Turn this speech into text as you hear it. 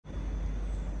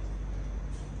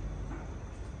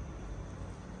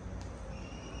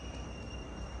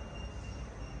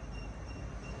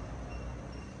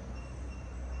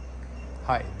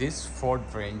Hi, this Ford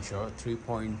Ranger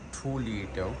 3.2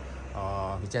 liter,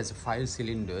 which has 5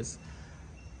 cylinders,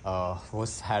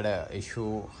 had a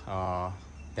issue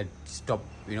that stopped,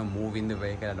 moving the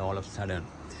vehicle, and all of a sudden.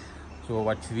 So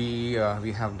what we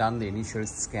have done the initial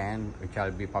scan, which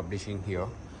I'll be publishing here.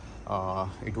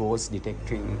 It was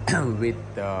detecting with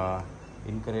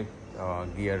incorrect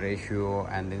gear ratio,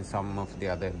 and then some of the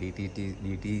other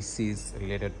DTCs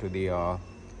related to the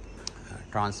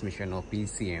transmission or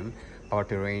PCM,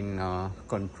 powertrain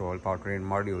powertrain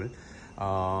module.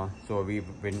 So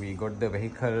when we got the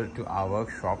vehicle to our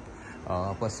workshop,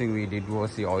 first thing we did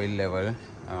was the oil level.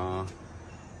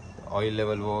 Oil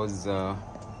level was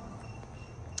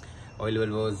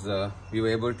we were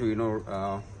able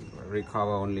to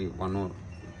recover only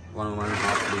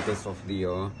 1.5 liters of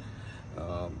the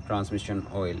transmission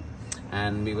oil,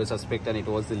 and we were suspecting it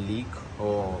was a leak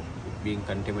or being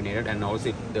contaminated, and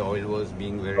also the oil was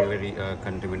being very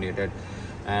contaminated,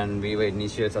 and we were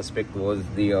initial suspect was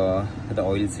the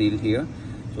oil seal here.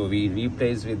 So we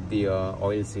replaced with the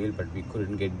oil seal, but we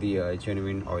couldn't get the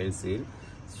genuine oil seal.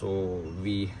 So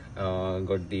we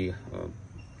got the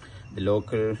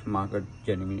local market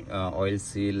genuine oil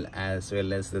seal, as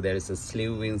well as there is a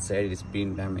sleeve inside. It's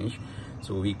been damaged,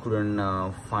 so we couldn't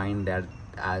find that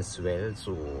as well.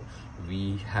 So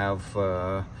we have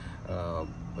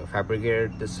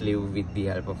fabricated the sleeve with the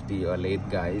help of the lathe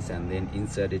guys, and then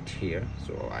insert it here.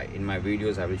 So in my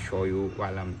videos I will show you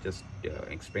while I'm just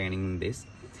explaining this.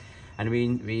 And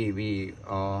we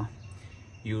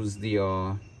use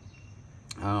the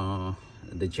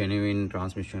genuine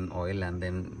transmission oil, and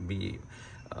then we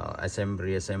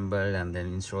reassemble and then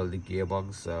install the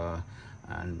gearbox,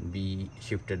 and we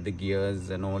shifted the gears,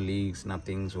 no leaks,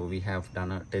 nothing. So we have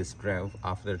done a test drive.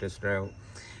 After the test drive,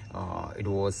 it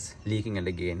was leaking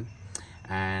again,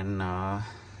 and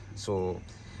so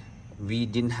we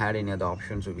didn't have any other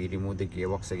option, so we removed the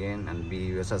gearbox again, and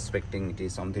we were suspecting it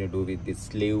is something to do with the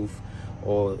sleeve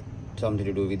or something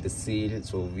to do with the seal.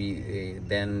 So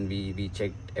we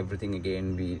checked everything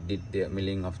again. We did the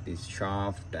milling of this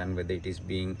shaft, and whether it is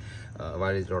being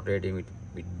while it's rotating, with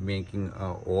making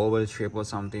a oval shape or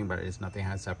something, but it's nothing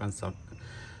has happened. So,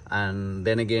 and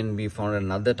then again we found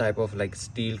another type of like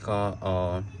steel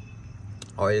car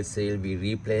oil seal. We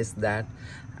replaced that,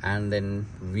 and then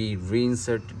we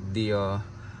reinsert the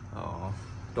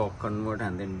torque converter,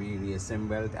 and then we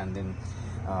reassembled, and then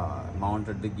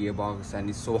mounted the gearbox. And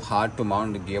it's so hard to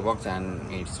mount the gearbox,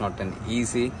 and it's not an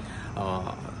easy.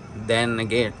 Then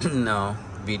again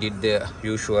we did the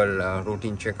usual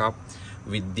routine checkup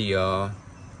with the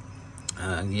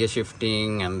gear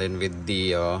shifting, and then with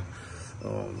the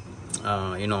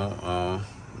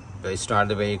start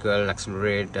the vehicle,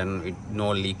 accelerate, and no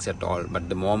leaks at all. But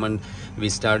the moment we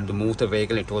started to move the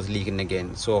vehicle, it was leaking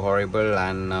again. So horrible.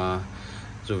 And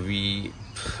so we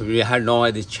had no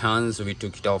other chance. We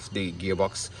took it off the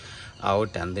gearbox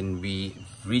out, and then we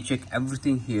recheck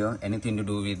everything here, anything to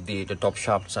do with the top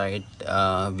shaft side.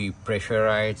 We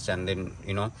pressurized, and then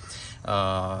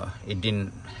it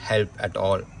didn't help at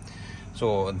all.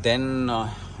 So then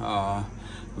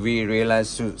we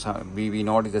realized we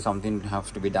noticed that something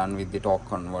has to be done with the torque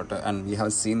converter, and we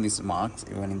have seen these marks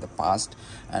even in the past,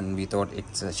 and we thought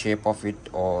it's a shape of it,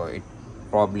 or it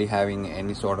probably having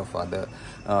any sort of other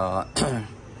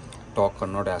torque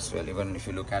converter as well. Even if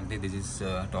you look at this is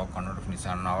torque converter of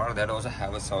Nissan Navara, that also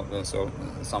have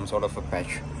some sort of a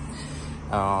patch.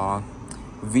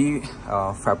 We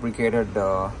fabricated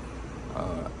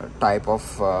type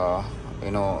of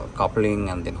coupling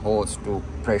and then hose to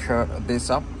pressure this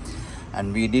up,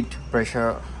 and we did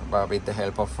pressure with the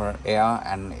help of air,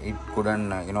 and it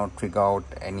couldn't trigger out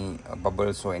any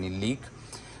bubbles or any leak.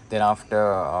 Then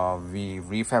after we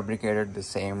refabricated the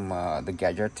same the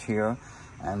gadget here,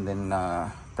 and then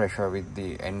pressure with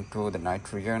the N2, the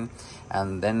nitrogen,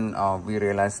 and then we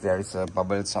realized there is a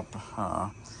bubbles up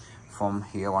from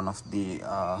here. One of the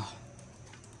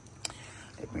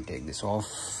let me take this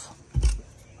off.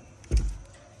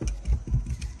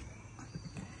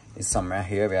 Is somewhere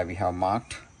here where we have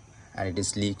marked, and it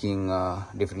is leaking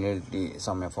definitely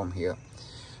somewhere from here.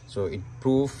 So it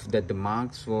proved that the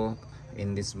marks were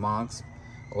in these marks,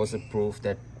 also proof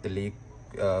that the leak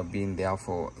been there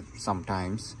for some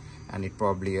times, and it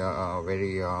probably a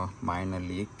very minor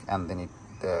leak, and then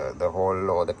the hole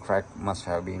or the crack must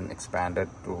have been expanded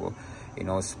to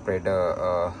spread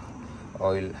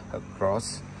oil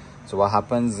across. So what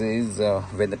happens is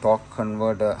when the torque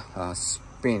converter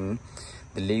spin,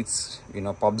 the leaks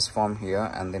pops from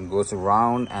here and then goes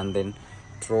around and then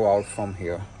throw out from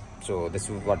here. So this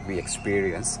is what we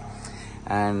experience.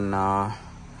 And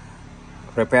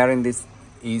repairing this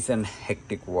is an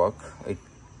hectic work. It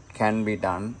can be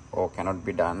done or cannot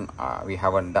be done. We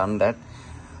haven't done that,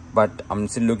 but I'm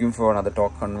still looking for another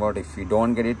torque convert if we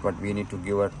don't get it, but we need to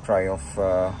give a try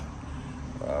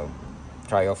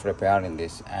of repairing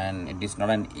this, and it is not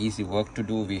an easy work to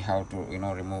do. We have to, you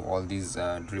know, remove all these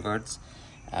rivets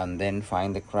and then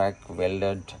find the crack, weld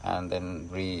it, and then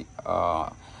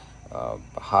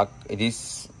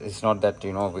it's not that,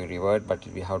 you know, we revert, but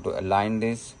we have to align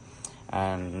this,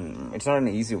 and it's not an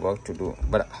easy work to do.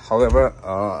 But however,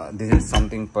 this is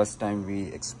something first time we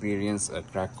experience a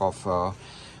crack of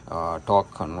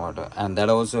torque converter, and that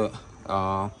also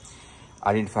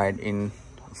identified in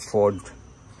Ford.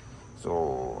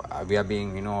 So we are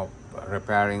being, you know,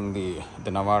 repairing the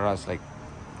Navaras, like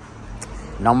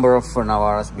number of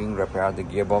Navaras being repaired, the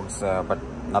gearbox, but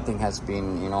nothing has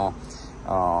been, you know,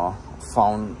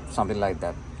 found, something like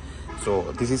that.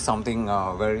 So this is something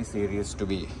very serious to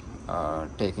be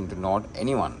taken to note.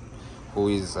 Anyone who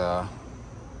is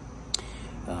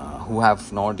who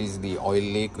have noticed the oil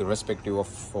leak, irrespective of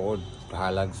Ford,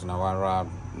 Hilux, Navara,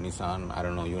 Nissan, I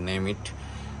don't know, you name it,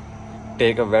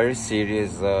 take a very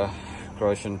serious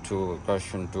caution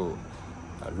to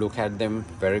look at them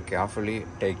very carefully.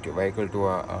 Take your vehicle to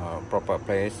a proper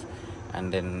place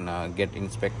and then get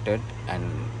inspected. And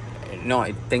you know,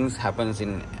 things happens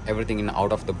in everything in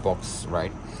out of the box,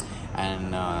 right?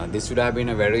 And this would have been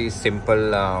a very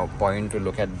simple point to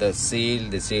look at the seal.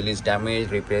 The seal is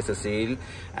damaged, replace the seal.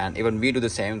 And even we do the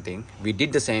same thing. We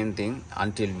did the same thing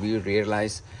until we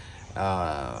realized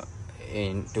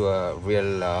into a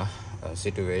real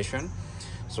situation.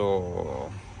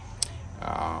 So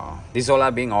these all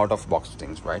are being out of box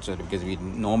things, right? So because we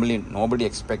nobody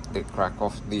expect the crack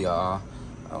of the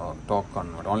torque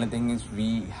converter. Only thing is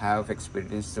we have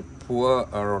experienced the poor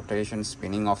rotation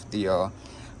spinning of the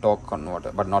torque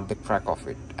converter, but not the crack of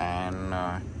it. And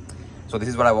so this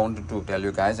is what I wanted to tell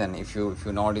you guys. And if you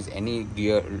notice any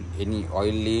any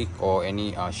oil leak or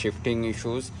any shifting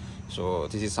issues, so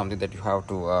this is something that you have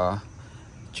to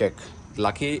check.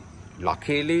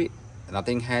 Luckily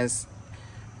nothing has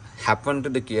happened to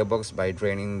the gearbox by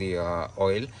draining the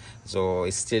oil, so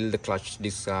it's still the clutch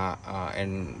discs are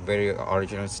in very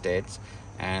original states,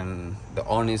 and the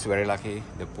owner is very lucky,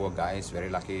 the poor guy is very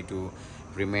lucky to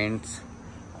remain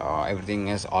everything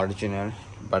is original,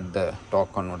 but the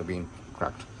torque converter being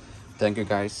cracked. Thank you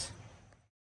guys.